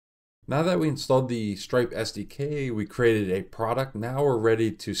Now that we installed the Stripe SDK, we created a product. Now we're ready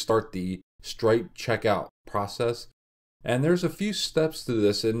to start the Stripe checkout process. And there's a few steps to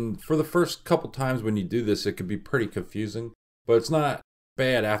this, and for the first couple times when you do this, it could be pretty confusing, but it's not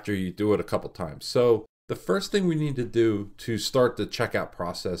bad after you do it a couple times. So the first thing we need to do to start the checkout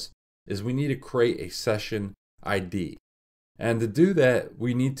process is we need to create a session ID. And to do that,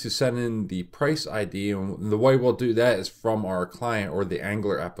 we need to send in the price ID, and the way we'll do that is from our client or the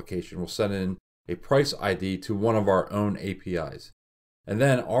Angular application. We'll send in a price ID to one of our own APIs. And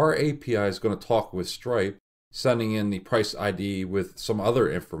then our API is going to talk with Stripe, sending in the price ID with some other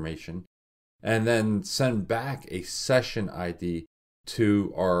information, and then send back a session ID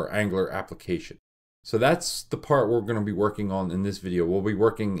to our Angular application. So that's the part we're going to be working on in this video. We'll be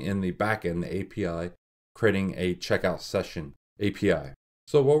working in the backend, the API, creating a checkout session API.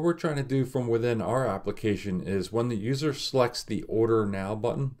 So what we're trying to do from within our application is when the user selects the Order Now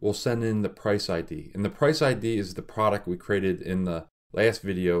button, we'll send in the price ID. And the price ID is the product we created in the last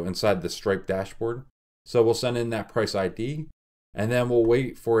video inside the Stripe dashboard. So we'll send in that price ID, and then we'll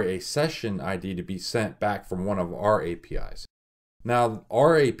wait for a session ID to be sent back from one of our APIs. Now,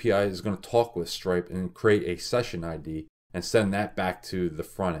 our API is going to talk with Stripe and create a session ID and send that back to the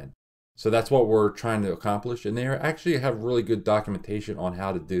front end. So that's what we're trying to accomplish. And they actually have really good documentation on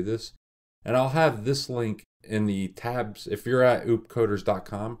how to do this. And I'll have this link in the tabs. If you're at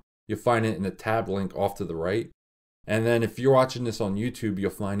oopcoders.com, you'll find it in the tab link off to the right. And then if you're watching this on YouTube, you'll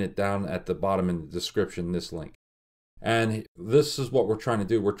find it down at the bottom in the description, this link. And this is what we're trying to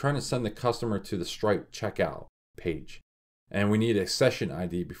do. We're trying to send the customer to the Stripe checkout page. And we need a session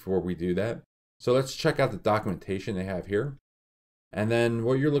ID before we do that. So let's check out the documentation they have here. And then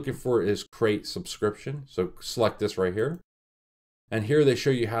what you're looking for is create subscription. So select this right here. And here they show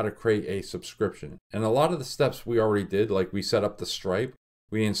you how to create a subscription. And a lot of the steps we already did, like we set up the Stripe.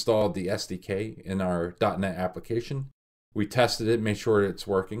 We installed the SDK in our .NET application. We tested it, made sure it's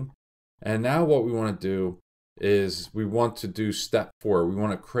working. And now what we want to do is we want to do step 4. We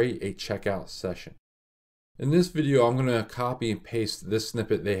want to create a checkout session. In this video, I'm going to copy and paste this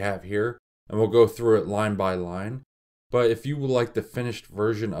snippet they have here, and we'll go through it line by line. But if you would like the finished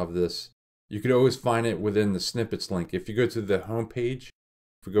version of this, you could always find it within the snippets link. If you go to the home page,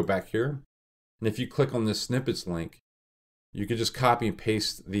 if we go back here, and if you click on this snippets link, you can just copy and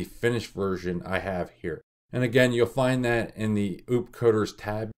paste the finished version I have here. And again, you'll find that in the OOP Coders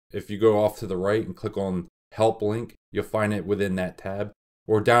tab. If you go off to the right and click on help link, you'll find it within that tab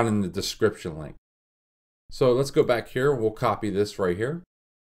or down in the description link. So let's go back here. We'll copy this right here.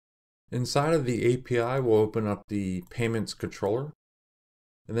 Inside of the API, we'll open up the payments controller.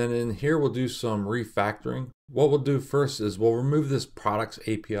 And then in here, we'll do some refactoring. What we'll do first is we'll remove this products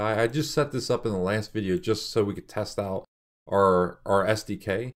API. I just set this up in the last video just so we could test out our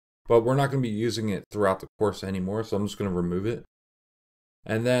SDK, but we're not going to be using it throughout the course anymore, so I'm just going to remove it.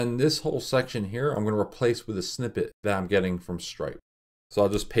 And then this whole section here, I'm going to replace with a snippet that I'm getting from Stripe. So I'll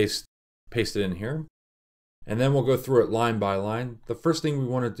just paste it in here. And then we'll go through it line by line. The first thing we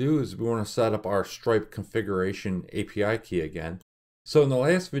want to do is we want to set up our Stripe configuration API key again. So in the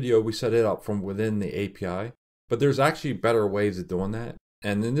last video, we set it up from within the API, but there's actually better ways of doing that.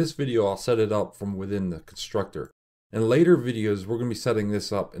 And in this video, I'll set it up from within the constructor. In later videos, we're going to be setting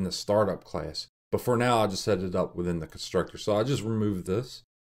this up in the startup class. But for now, I'll just set it up within the constructor. So I'll just remove this.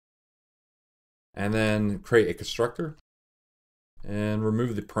 And then create a constructor. And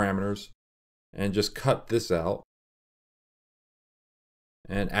remove the parameters. And just cut this out.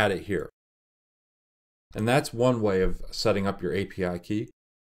 And add it here. And that's one way of setting up your API key.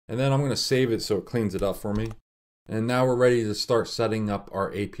 And then I'm going to save it so it cleans it up for me. And now we're ready to start setting up our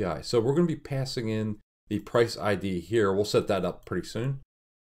API. So we're going to be passing in the price ID here. We'll set that up pretty soon.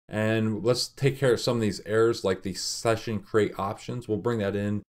 And let's take care of some of these errors like the session create options. We'll bring that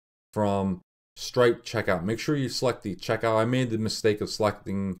in from Stripe checkout. Make sure you select the checkout. I made the mistake of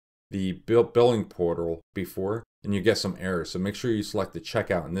selecting the billing portal before and you get some errors. So make sure you select the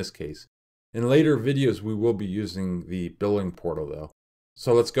checkout in this case. In later videos, we will be using the billing portal though.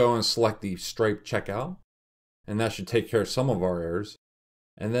 So let's go and select the Stripe checkout. And that should take care of some of our errors.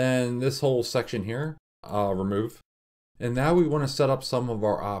 And then this whole section here, remove. And now we want to set up some of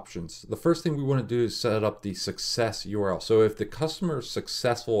our options. The first thing we want to do is set up the success URL. So if the customer is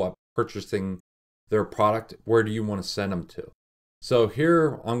successful at purchasing their product, where do you want to send them to? So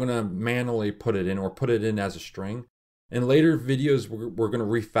here I'm going to manually put it in or put it in as a string. In later videos, we're going to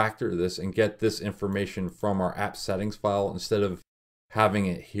refactor this and get this information from our app settings file instead of having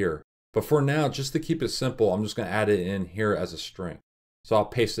it here. But for now, just to keep it simple, I'm just going to add it in here as a string. So I'll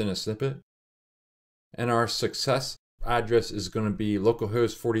paste in a snippet. And our success address is going to be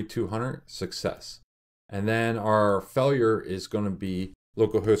localhost 4200 success. And then our failure is going to be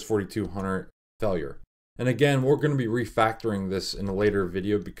localhost 4200 failure. And again, we're going to be refactoring this in a later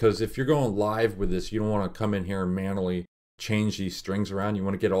video, because if you're going live with this, you don't want to come in here and manually change these strings around. You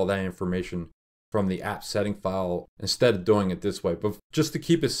want to get all that information from the app setting file instead of doing it this way. But just to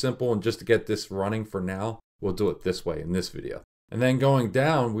keep it simple and just to get this running for now, we'll do it this way in this video. And then going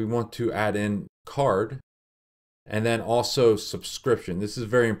down, we want to add in card and then also subscription. This is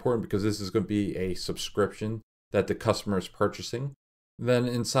very important because this is going to be a subscription that the customer is purchasing. Then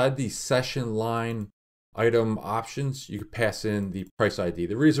inside the session line item options, you can pass in the price ID.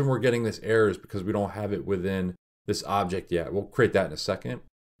 The reason we're getting this error is because we don't have it within this object yet. We'll create that in a second.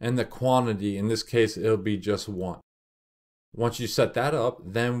 And the quantity, in this case, it'll be just 1. Once you set that up,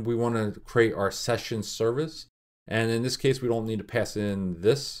 then we want to create our session service. And in this case, we don't need to pass in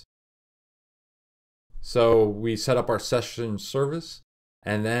this. So we set up our session service,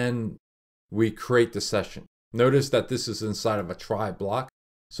 and then we create the session. Notice that this is inside of a try block.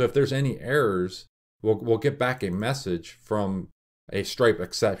 So if there's any errors, we'll get back a message from a Stripe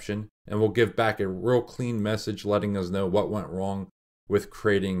exception, and we'll give back a real clean message letting us know what went wrong with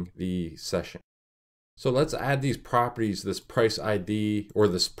creating the session. So let's add these properties, this price ID or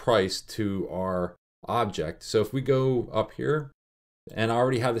this price, to our object. So if we go up here, and I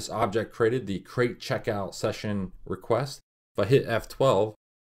already have this object created, the create checkout session request. If I hit F12,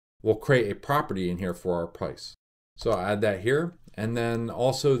 we'll create a property in here for our price. So I'll add that here. And then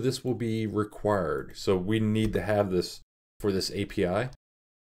also this will be required. So we need to have this for this API.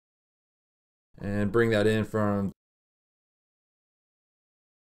 And bring that in from,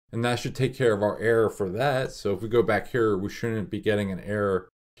 and that should take care of our error for that. So if we go back here, we shouldn't be getting an error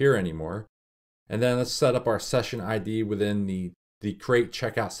here anymore. And then let's set up our session ID within the create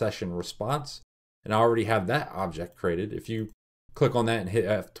checkout session response. And I already have that object created. If you click on that and hit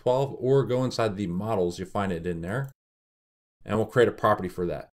F12 or go inside the models, you'll find it in there. And we'll create a property for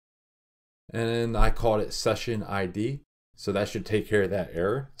that. And I called it session ID. So that should take care of that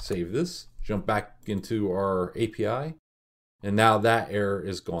error. Save this, jump back into our API. And now that error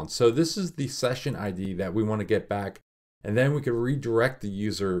is gone. So this is the session ID that we want to get back. And then we can redirect the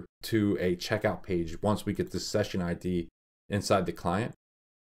user to a checkout page once we get this session ID inside the client.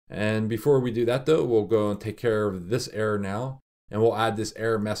 And before we do that though, we'll go and take care of this error now. And we'll add this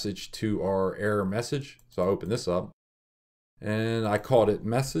error message to our error message. So I'll open this up. And I called it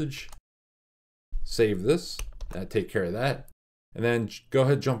message. Save this. That take care of that. And then go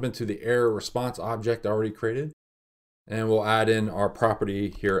ahead and jump into the error response object I already created. And we'll add in our property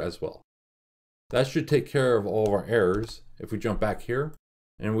here as well. That should take care of all of our errors. If we jump back here,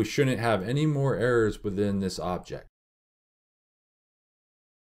 and we shouldn't have any more errors within this object.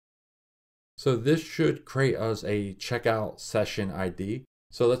 So this should create us a checkout session ID.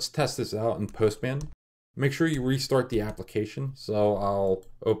 So let's test this out in Postman. Make sure you restart the application. So I'll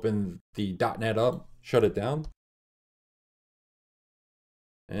open the .NET up, shut it down,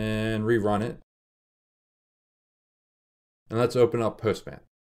 and rerun it. And let's open up Postman.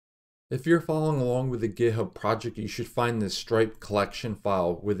 If you're following along with the GitHub project, you should find this Stripe collection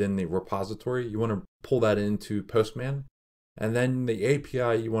file within the repository. You want to pull that into Postman. And then the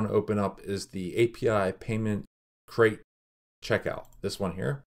API you want to open up is the API payment crate checkout, this one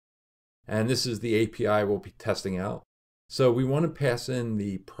here. And this is the API we'll be testing out. So we want to pass in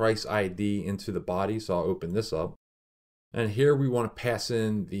the price ID into the body. So I'll open this up. And here we want to pass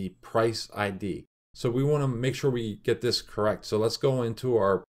in the price ID. So we want to make sure we get this correct. So let's go into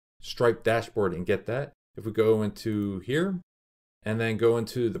our Stripe dashboard and get that. If we go into here and then go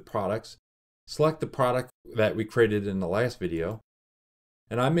into the products, select the product that we created in the last video.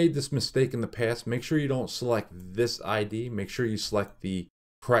 And I made this mistake in the past. Make sure you don't select this ID. Make sure you select the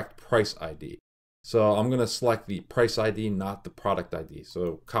correct price ID. So I'm going to select the price ID, not the product ID.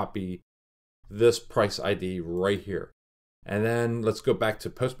 So copy this price ID right here. And then let's go back to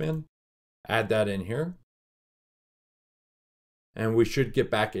Postman. Add that in here. And we should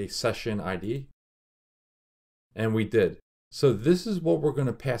get back a session ID. And we did. So this is what we're going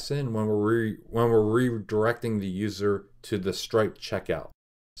to pass in when we're redirecting the user to the Stripe checkout.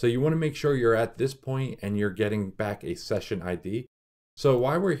 So you want to make sure you're at this point and you're getting back a session ID. So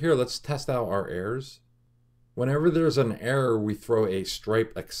while we're here, let's test out our errors. Whenever there's an error, we throw a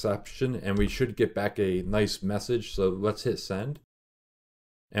Stripe exception and we should get back a nice message. So let's hit send.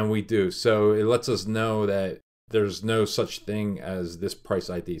 And we do. So it lets us know that there's no such thing as this price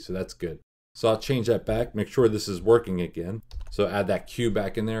ID. So that's good. So I'll change that back, make sure this is working again. So add that Q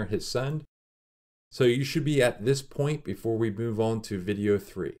back in there, hit send. So you should be at this point before we move on to video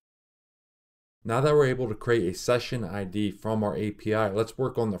 3. Now that we're able to create a session ID from our API, let's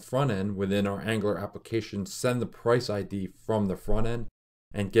work on the front end within our Angular application, send the price ID from the front end,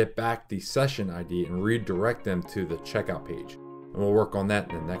 and get back the session ID and redirect them to the checkout page. And we'll work on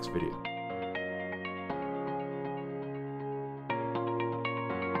that in the next video.